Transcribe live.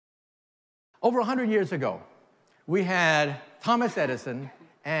Over 100 years ago, we had Thomas Edison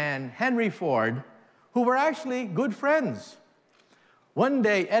and Henry Ford, who were actually good friends. One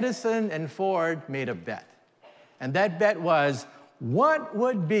day, Edison and Ford made a bet. And that bet was, what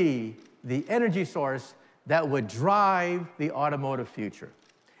would be the energy source that would drive the automotive future?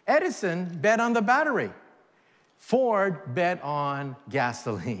 Edison bet on the battery. Ford bet on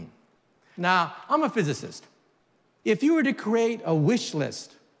gasoline. Now, I'm a physicist. If you were to create a wish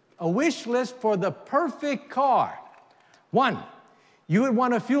list for the perfect car, one, you would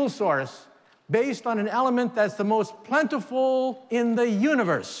want a fuel source based on an element that's the most plentiful in the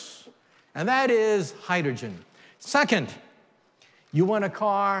universe, and that is hydrogen. Second, you want a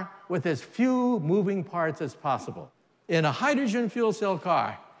car with as few moving parts as possible. In a hydrogen fuel cell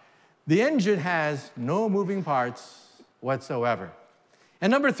car, the engine has no moving parts whatsoever. And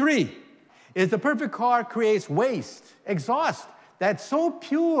number three is the perfect car creates waste, exhaust, that's so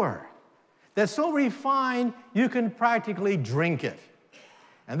pure, that's so refined, you can practically drink it.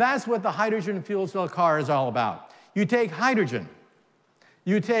 And that's what the hydrogen fuel cell car is all about. You take hydrogen,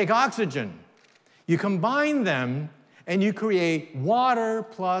 you take oxygen, you combine them, and you create water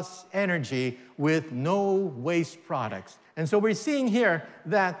plus energy with no waste products. And so we're seeing here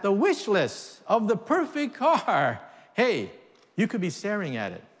that the wish list of the perfect car, hey, you could be staring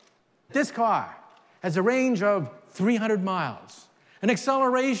at it. This car has a range of 300 miles, an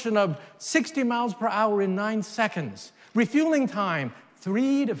acceleration of 60 miles per hour in 9 seconds, refueling time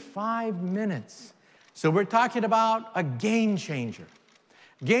 3 to 5 minutes. So we're talking about a game changer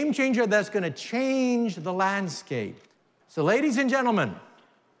that's going to change the landscape. So ladies and gentlemen,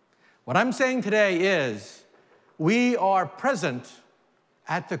 what I'm saying today is we are present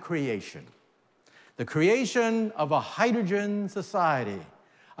at the creation of a hydrogen society,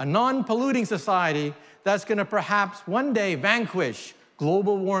 a non-polluting society that's going to perhaps one day vanquish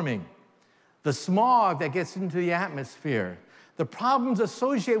global warming, the smog that gets into the atmosphere, the problems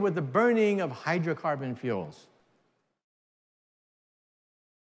associated with the burning of hydrocarbon fuels.